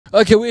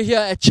Okay, we're here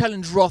at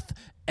Challenge Roth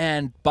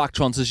and Bike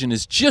Transition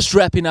is just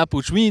wrapping up,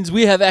 which means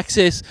we have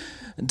access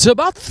to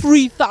about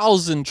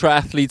 3,000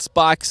 triathletes'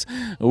 bikes.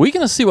 We're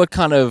going to see what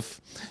kind of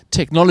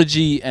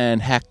technology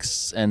and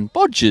hacks and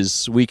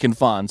bodges we can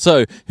find.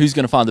 So, who's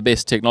going to find the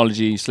best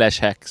technology /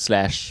 hack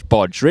 /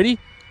 bodge? Ready?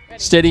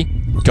 Steady,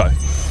 go.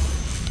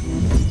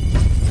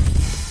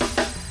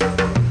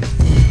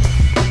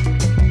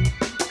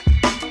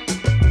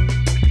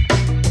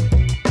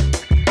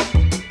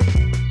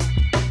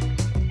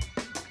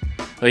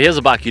 Well, here's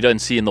a bike you don't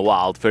see in the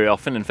wild very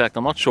often. In fact,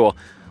 I'm not sure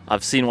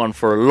I've seen one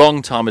for a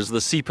long time. It's the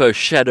Sepo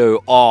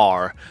Shadow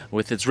R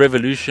with its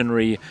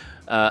revolutionary,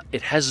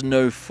 it has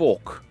no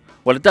fork.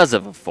 Well, it does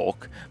have a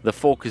fork. The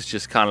fork is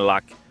just kind of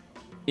like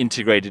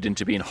integrated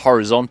into being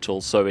horizontal,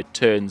 so it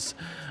turns,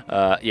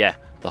 the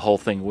whole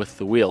thing with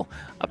the wheel.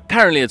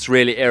 Apparently it's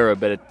really aero,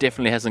 but it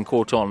definitely hasn't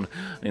caught on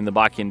in the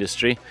bike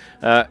industry.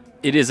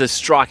 It is a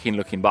striking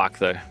looking bike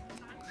though.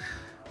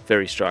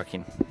 Very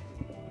striking.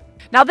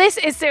 Now this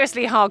is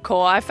seriously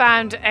hardcore. I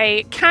found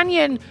a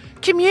Canyon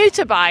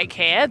commuter bike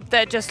here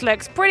that just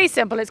looks pretty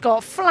simple. It's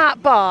got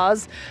flat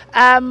bars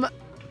and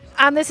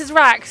this is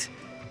racked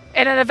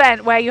in an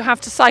event where you have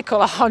to cycle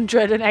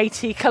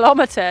 180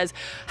 kilometers.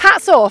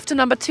 Hats off to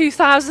number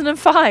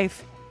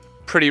 2005.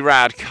 Pretty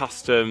rad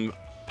custom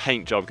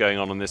paint job going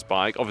on this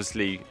bike.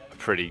 Obviously a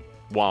pretty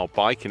wild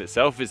bike in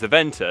itself. It's the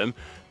Ventum,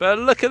 but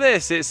look at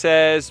this. It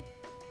says,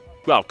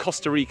 well,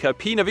 Costa Rica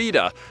Pina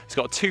Vida. It's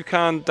got a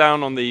toucan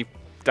down on the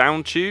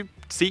down tube,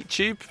 seat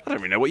tube. I don't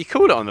really know what you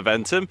call it on the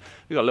Ventum.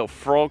 We've got a little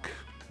frog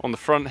on the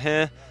front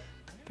here.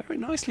 Very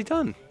nicely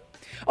done.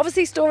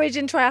 Obviously storage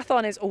in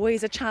triathlon is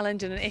always a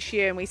challenge and an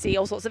issue, and we see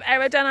all sorts of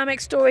aerodynamic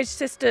storage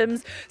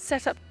systems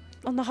set up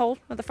on the whole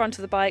at the front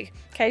of the bike,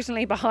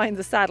 occasionally behind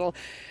the saddle.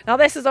 Now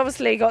this has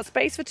obviously got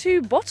space for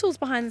 2 bottles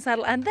behind the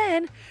saddle, and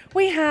then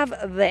we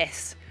have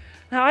this.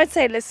 Now I'd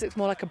say this looks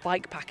more like a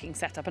bike packing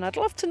setup, and I'd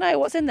love to know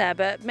what's in there,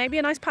 but maybe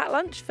a nice packed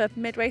lunch for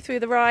midway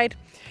through the ride,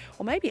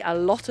 or maybe a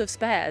lot of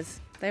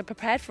spares. They're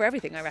prepared for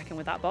everything, I reckon,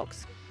 with that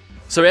box.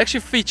 So we actually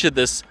featured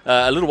this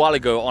a little while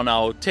ago on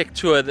our tech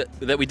tour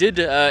that we did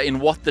in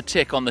What the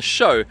Tech on the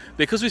show,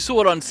 because we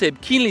saw it on Seb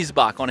Keenley's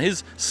bike, on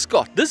his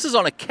Scott. This is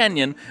on a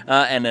Canyon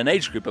and an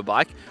age grouper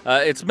bike.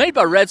 It's made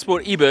by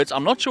Radsport Eberts.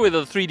 I'm not sure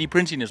whether the 3D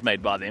printing is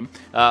made by them.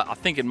 I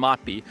think it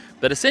might be.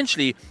 But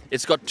essentially,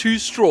 it's got 2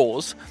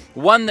 straws.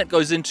 One that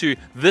goes into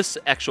this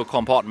actual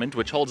compartment,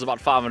 which holds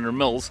about 500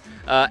 mils,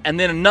 and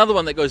then another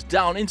one that goes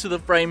down into the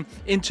frame,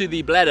 into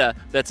the bladder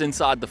that's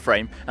inside the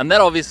frame. And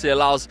that obviously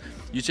allows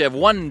you to have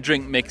one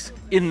drink mix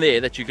in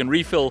there that you can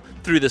refill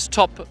through this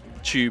top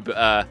tube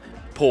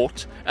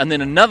port, and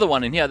then another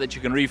one in here that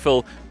you can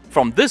refill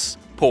from this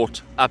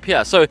port up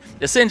here. So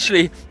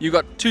essentially you've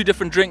got 2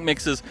 different drink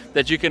mixes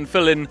that you can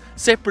fill in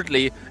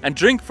separately and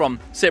drink from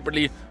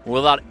separately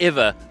without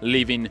ever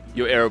leaving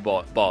your aero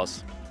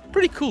bars.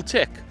 Pretty cool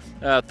tech.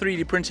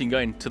 3D printing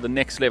going to the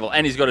next level,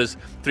 and he's got his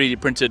 3D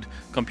printed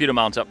computer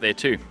mount up there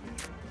too.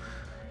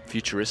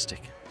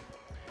 Futuristic.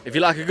 If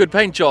you like a good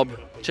paint job,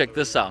 check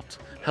this out.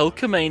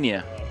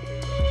 Hulkamania.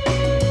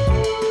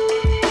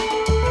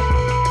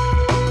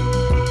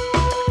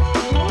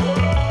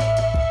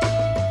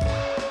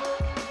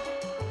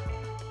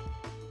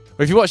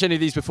 If you watched any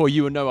of these before,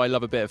 you will know I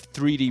love a bit of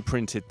 3D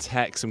printed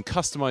tech, some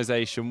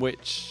customization,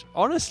 which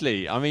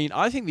honestly, I mean,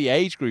 I think the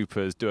age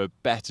groupers do a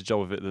better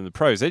job of it than the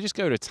pros. They just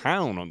go to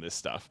town on this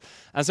stuff.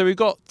 And so we've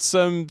got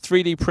some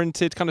 3D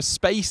printed kind of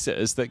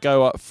spacers that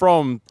go up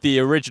from the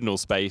original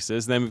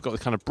spacers. And then we've got the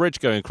kind of bridge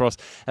going across,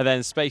 and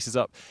then spacers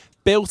up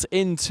built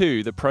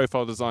into the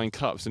profile design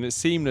cups. And it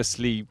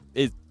seamlessly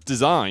is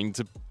designed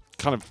to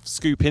kind of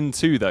scoop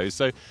into those.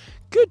 So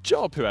good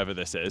job, whoever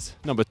this is.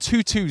 Number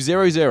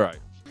 2200.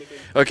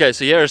 Okay,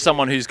 so here is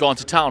someone who's gone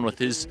to town with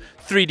his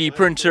 3D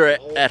printer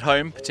at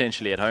home,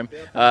 potentially at home. So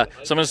I'm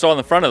going to start on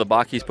the front of the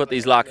bike. He's put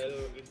these like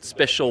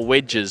special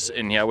wedges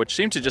in here, which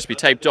seem to just be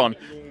taped on,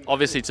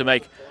 obviously to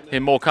make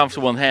him more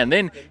comfortable in the hand.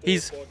 Then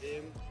he's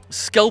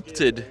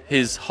sculpted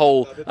his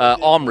whole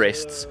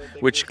armrests,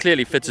 which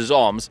clearly fits his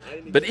arms,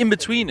 but in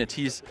between it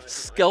he's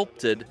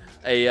sculpted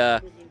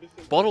a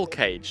bottle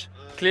cage.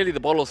 Clearly the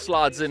bottle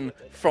slides in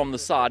from the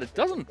side. It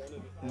doesn't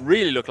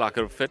really look like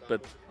it'll fit,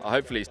 but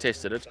hopefully he's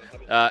tested it,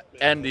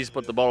 and he's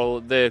put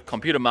the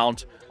computer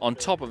mount on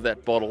top of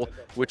that bottle,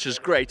 which is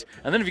great.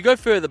 And then if you go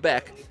further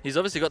back, he's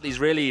obviously got these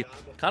really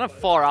kind of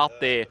far out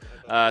there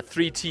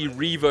 3T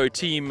Revo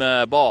team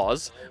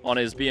bars on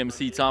his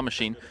BMC time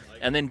machine.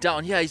 And then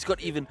down here he's got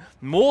even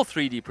more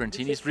 3D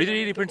printing. He's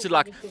 3D printed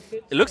like,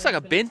 it looks like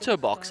a bento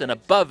box, and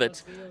above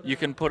it you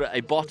can put a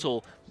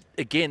bottle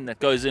again that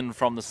goes in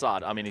from the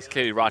side. I mean, he's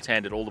clearly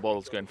right-handed, all the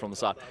bottles going from the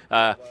side.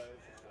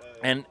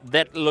 And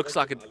that looks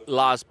like it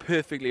lies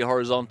perfectly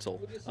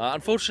horizontal.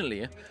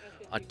 Unfortunately,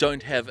 I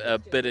don't have a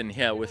bit in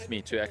here with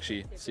me to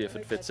actually see if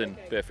it fits in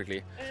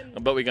perfectly,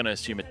 but we're going to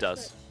assume it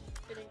does.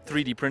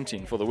 3D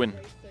printing for the win.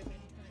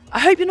 I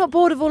hope you're not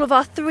bored of all of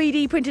our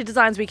 3D printed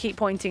designs we keep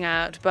pointing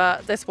out,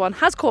 but this one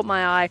has caught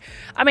my eye.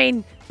 I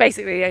mean,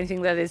 basically the only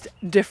thing that is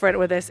different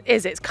with this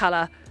is its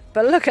colour.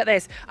 But look at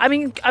this. I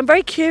mean, I'm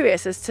very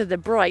curious as to the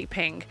bright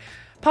pink,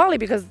 partly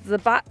because the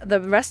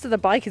rest of the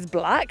bike is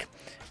black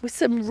with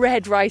some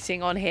red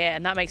writing on here,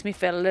 and that makes me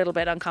feel a little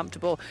bit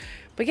uncomfortable.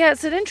 But yeah,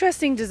 it's an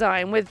interesting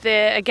design with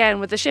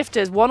the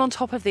shifters one on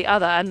top of the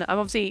other, and I'm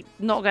obviously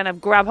not going to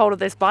grab hold of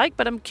this bike,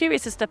 but I'm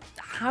curious as to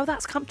how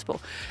that's comfortable.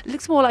 It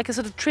looks more like a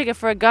sort of trigger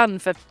for a gun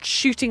for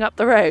shooting up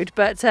the road,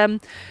 but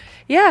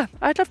yeah,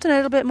 I'd love to know a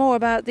little bit more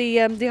about the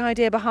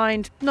idea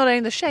behind not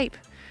only the shape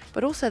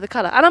but also the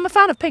colour. And I'm a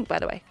fan of pink, by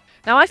the way.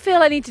 Now I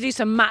feel I need to do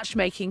some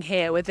matchmaking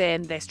here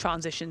within this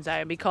transition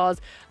zone, because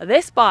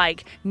this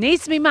bike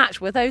needs to be matched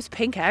with those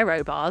pink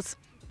aero bars.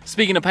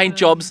 Speaking of paint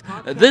jobs,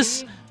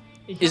 this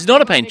is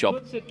not a paint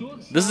job.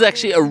 This is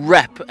actually a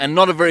wrap, and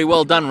not a very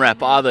well done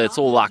wrap either. It's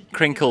all like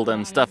crinkled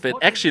and stuff. It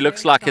actually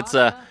looks like it's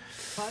like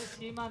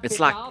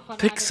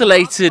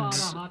pixelated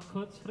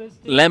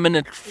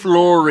laminate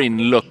flooring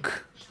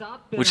look,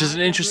 which is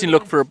an interesting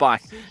look for a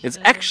bike. It's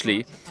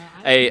actually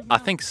I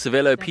think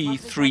Cervelo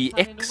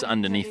P3X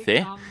underneath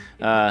there.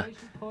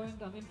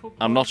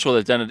 I'm not sure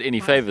they've done it any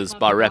favors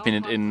by wrapping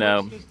it in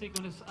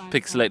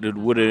pixelated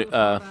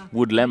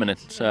wood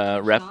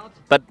laminate wrap,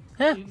 but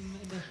yeah,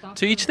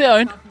 to each their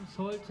own.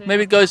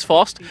 Maybe it goes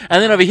fast.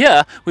 And then over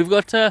here we've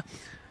got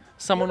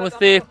someone with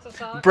their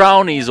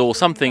brownies or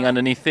something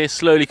underneath there,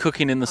 slowly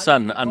cooking in the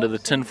sun under the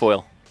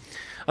tinfoil.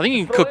 I think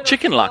you can cook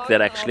chicken like that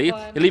actually.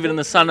 You leave it in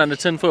the sun under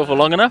tinfoil for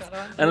long enough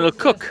and it'll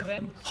cook.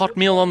 Hot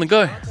meal on the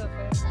go.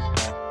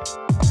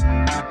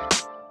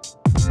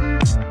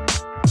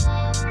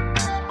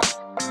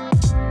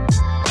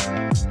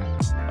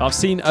 I've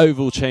seen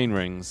oval chain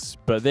rings,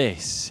 but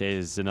this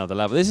is another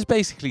level. This is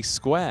basically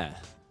square.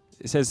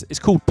 It says it's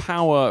called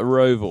Power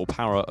Oval,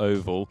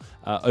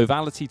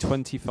 ovality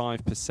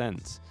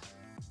 25%.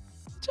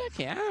 Check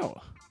it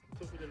out.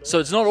 So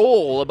it's not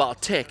all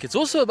about tech, it's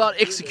also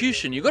about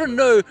execution. You've got to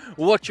know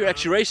what you're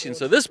actually racing.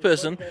 So this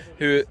person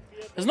who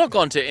has not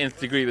gone to nth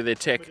degree with their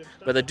tech,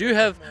 but they do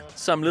have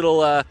some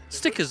little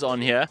stickers on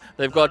here.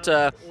 They've got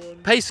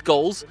pace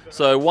goals,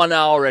 so 1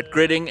 hour at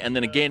Gridding, and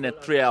then again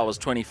at 3 hours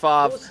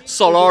 25.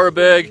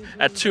 Solaraberg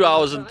at 2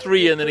 hours and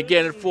 3, and then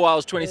again at 4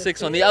 hours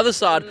 26. On the other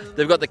side,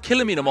 they've got the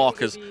kilometer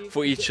markers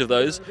for each of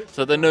those,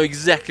 so they know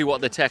exactly what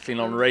they're tackling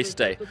on race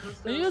day.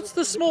 And it's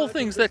the small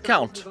things that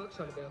count.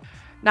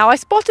 Now I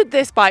spotted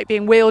this bike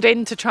being wheeled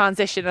into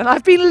transition, and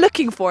I've been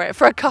looking for it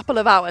for a couple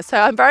of hours, so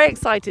I'm very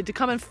excited to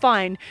come and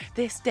find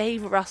this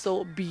Dave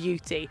Russell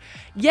beauty.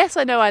 Yes,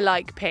 I know I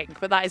like pink,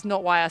 but that is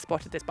not why I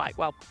spotted this bike.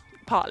 Well,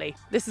 partly.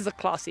 This is a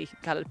classy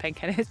coloured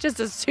pink, and it's just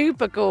a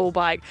super cool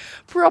bike,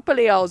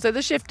 properly old. So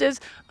the shifters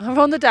are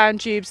on the down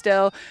tube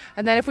still,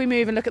 and then if we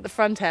move and look at the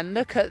front end,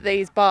 look at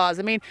these bars.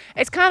 I mean,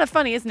 it's kind of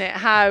funny, isn't it,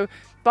 how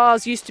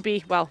bars used to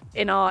be, well,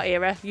 in our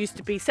era, used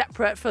to be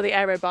separate for the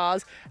aero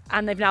bars,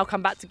 and they've now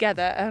come back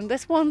together. And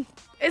this one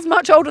is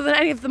much older than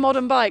any of the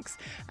modern bikes,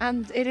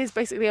 and it is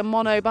basically a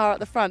mono bar at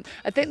the front.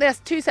 I think there's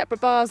 2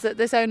 separate bars that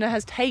this owner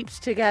has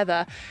taped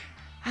together,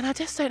 and I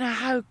just don't know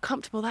how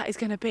comfortable that is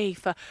going to be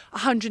for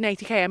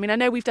 180k. I mean, I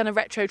know we've done a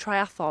retro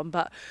triathlon,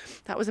 but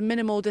that was a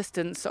minimal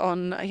distance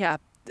on, yeah,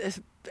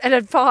 and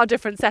a far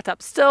different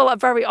setup. Still a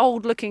very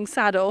old looking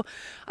saddle.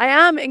 I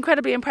am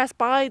incredibly impressed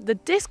by the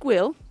disc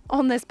wheel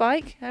on this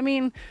bike. I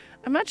mean,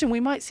 imagine we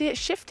might see it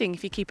shifting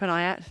if you keep an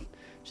eye out.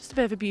 Just a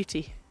bit of a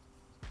beauty.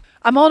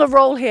 I'm on a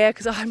roll here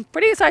because I'm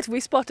pretty excited. We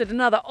spotted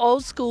another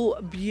old school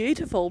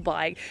beautiful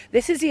bike.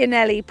 This is the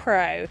Anelli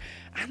Pro,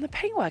 and the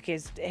paintwork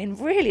is in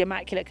really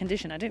immaculate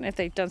condition. I don't know if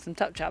they've done some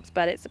touch-ups,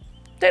 but it's,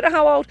 don't know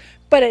how old,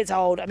 but it's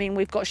old. I mean,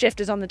 we've got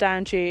shifters on the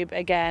down tube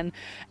again.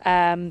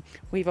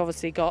 We've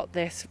obviously got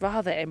this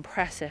rather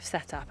impressive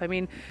setup. I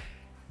mean,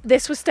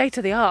 this was state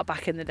of the art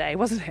back in the day,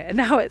 wasn't it? And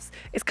now it's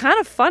kind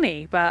of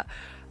funny, but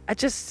I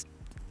just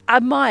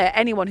admire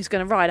anyone who's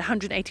going to ride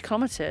 180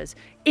 kilometers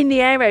in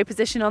the aero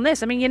position on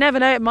this. I mean, you never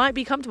know, it might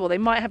be comfortable. They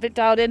might have it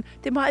dialed in.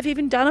 They might have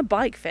even done a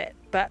bike fit,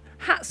 but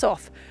hats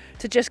off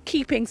to just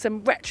keeping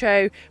some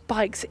retro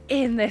bikes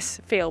in this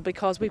field,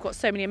 because we've got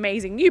so many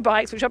amazing new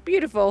bikes, which are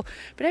beautiful,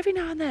 but every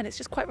now and then it's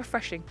just quite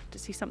refreshing to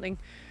see something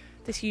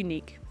this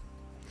unique.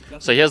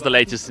 So here's the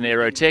latest in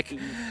aero tech.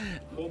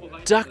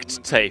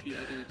 Duct tape.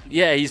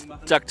 Yeah, he's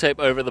duct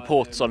tape over the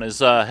ports on his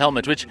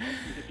helmet, which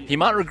he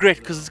might regret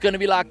because it's going to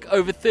be like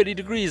over 30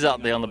 degrees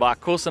out there on the bike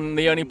course, and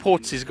the only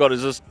ports he's got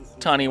is this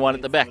tiny one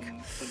at the back.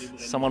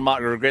 Someone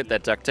might regret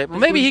that duct tape. Or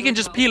maybe he can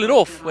just peel it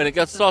off when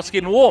it starts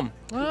getting warm.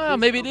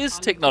 Maybe it is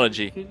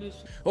technology.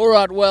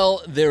 Alright,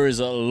 well, there is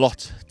a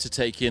lot to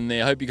take in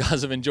there. I hope you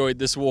guys have enjoyed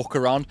this walk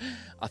around.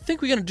 I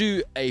think we're going to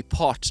do a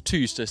part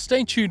 2, so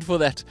stay tuned for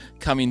that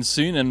coming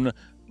soon, and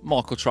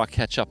Mark will try to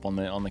catch up on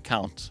the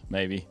count,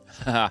 maybe.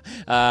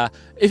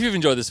 If you've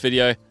enjoyed this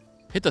video,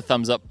 hit the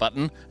thumbs up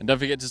button, and don't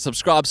forget to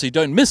subscribe so you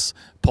don't miss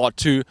part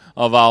 2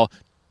 of our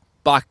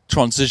bike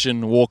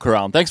transition walk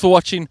around. Thanks for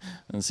watching,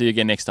 and see you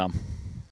again next time.